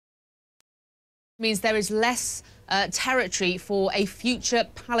means there is less territory for a future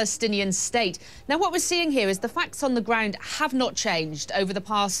Palestinian state. Now, what we're seeing here is the facts on the ground have not changed over the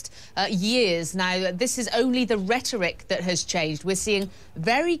past years. Now, this is only the rhetoric that has changed. We're seeing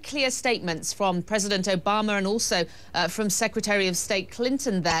very clear statements from President Obama and also from Secretary of State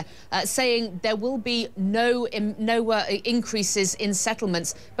Clinton there saying there will be no increases in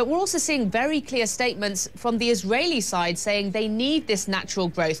settlements. But we're also seeing very clear statements from the Israeli side saying they need this natural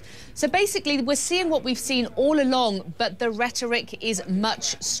growth. So basically, we're seeing what we've seen all along, but the rhetoric is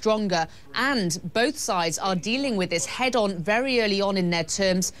much stronger. And both sides are dealing with this head-on very early on in their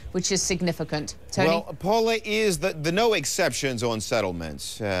terms, which is significant. Tony? Well, Paula, is the no exceptions on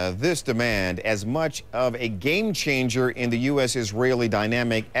settlements, this demand, as much of a game changer in the U.S.-Israeli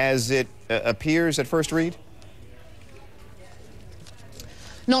dynamic as it appears at first read?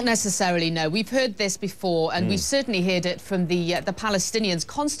 Not necessarily, no. We've heard this before, and we've certainly heard it from the Palestinians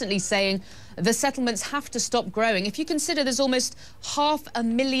constantly saying the settlements have to stop growing. If you consider there's almost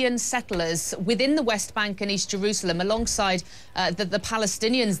 500,000 settlers within the West Bank and East Jerusalem alongside the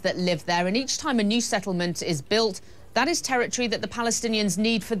Palestinians that live there, and each time a new settlement is built, that is territory that the Palestinians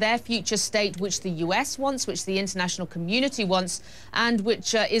need for their future state, which the US wants, which the international community wants, and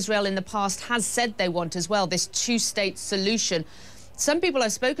which Israel in the past has said they want as well, this two-state solution. Some people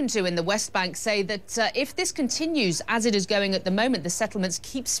I've spoken to in the West Bank say that if this continues as it is going at the moment, the settlements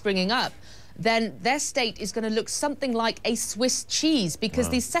keep springing up, then their state is going to look something like a Swiss cheese, because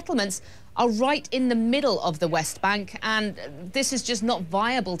these settlements are right in the middle of the West Bank, and this is just not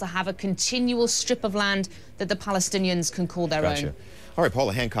viable to have a continual strip of land that the Palestinians can call their own. All right,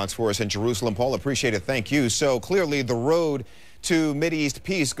 Paula Hancock's for us in Jerusalem. Paula, appreciate it. Thank you. So clearly the road to Mideast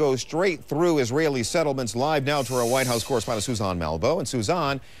peace goes straight through Israeli settlements. Live now to our White House correspondent Suzanne Malveaux. And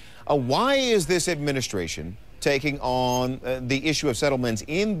Suzanne, why is this administration taking on the issue of settlements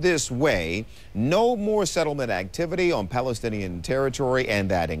in this way? No more settlement activity on Palestinian territory,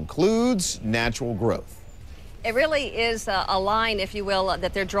 and that includes natural growth. It really is a line, if you will,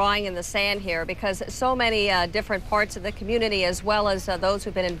 that they're drawing in the sand here, because so many different parts of the community, as well as those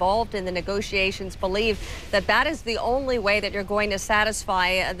who've been involved in the negotiations, believe that that is the only way that you're going to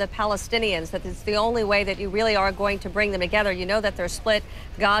satisfy the Palestinians, that it's the only way that you really are going to bring them together. You know that they're split,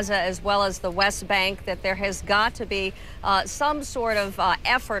 Gaza as well as the West Bank, that there has got to be some sort of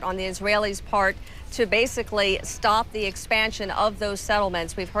effort on the Israelis' part to basically stop the expansion of those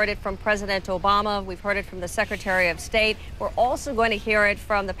settlements. We've heard it from President Obama. We've heard it from the Secretary of State. We're also going to hear it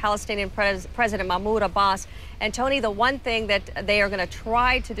from the Palestinian President Mahmoud Abbas. And Tony, the one thing that they are going to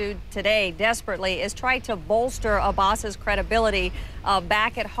try to do today desperately is try to bolster Abbas's credibility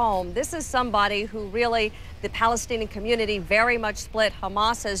back at home. This is somebody who really, the Palestinian community very much split.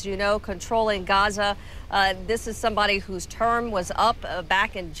 Hamas, as you know, controlling Gaza. This is somebody whose term was up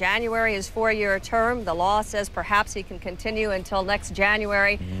back in January, his 4-year term. The law says perhaps he can continue until next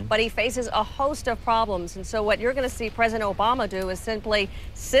January, but he faces a host of problems. And so what you're going to see President Obama do is simply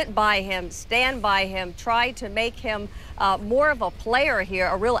sit by him, stand by him, try to make him more of a player here,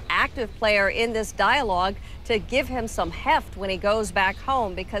 a real active player in this dialogue, to give him some heft when he goes back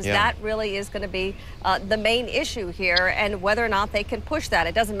home, because that really is going to be the main issue here, and whether or not they can push that.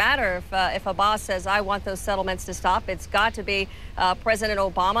 It doesn't matter if Abbas says, I want those settlements to stop. It's got to be President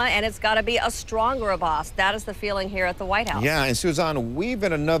Obama, and it's got to be a stronger Abbas. That is the feeling here at the White House. Yeah, and Suzanne, weave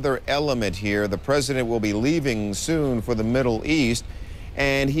in another element here. The president will be leaving soon for the Middle East,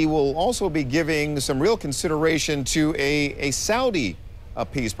 and he will also be giving some real consideration to a Saudi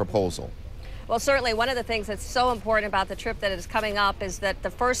peace proposal. Well, certainly one of the things that's so important about the trip that is coming up is that the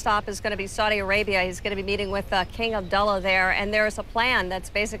first stop is going to be Saudi Arabia. He's going to be meeting with King Abdullah there, and there is a plan that's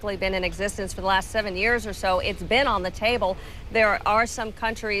basically been in existence for the last 7 years or so. It's been on the table. There are some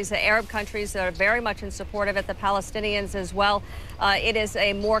countries, the Arab countries, that are very much in support of it, the Palestinians as well. It is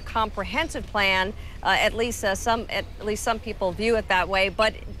a more comprehensive plan. At least some people view it that way.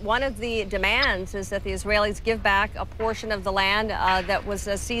 But one of the demands is that the Israelis give back a portion of the land that was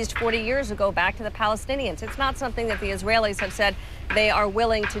seized 40 years ago back to the Palestinians. It's not something that the Israelis have said they are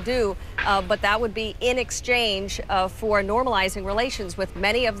willing to do, but that would be in exchange for normalizing relations with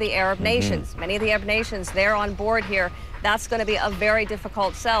many of the Arab nations. Many of the Arab nations, they're on board here. That's going to be a very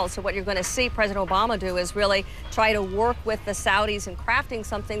difficult sell. So what you're going to see President Obama do is really try to work with the Saudis in crafting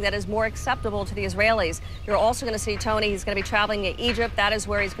something that is more acceptable to the Israelis. You're also going to see Tony, he's going to be traveling to Egypt. That is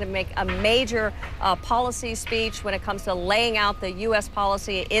where he's going to make a major policy speech when it comes to laying out the U.S.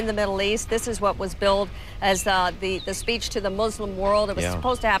 policy in the Middle East. This is what was billed as the speech to the Muslim world. It was Yeah.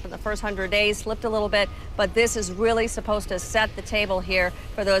 supposed to happen the first 100 days, slipped a little bit, but this is really supposed to set the table here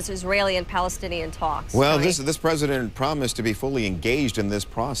for those Israeli and Palestinian talks. Well, Tony? this president promised to be fully engaged in this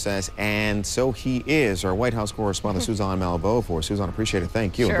process, and so he is. Our White House correspondent, Suzanne Malveaux, for Suzanne, appreciate it.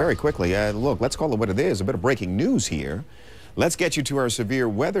 Thank you. Sure. Very quickly, look, let's call it what it is. A bit of breaking news here. Let's get you to our severe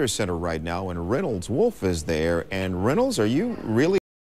weather center right now, and Reynolds Wolf is there. And Reynolds, are you really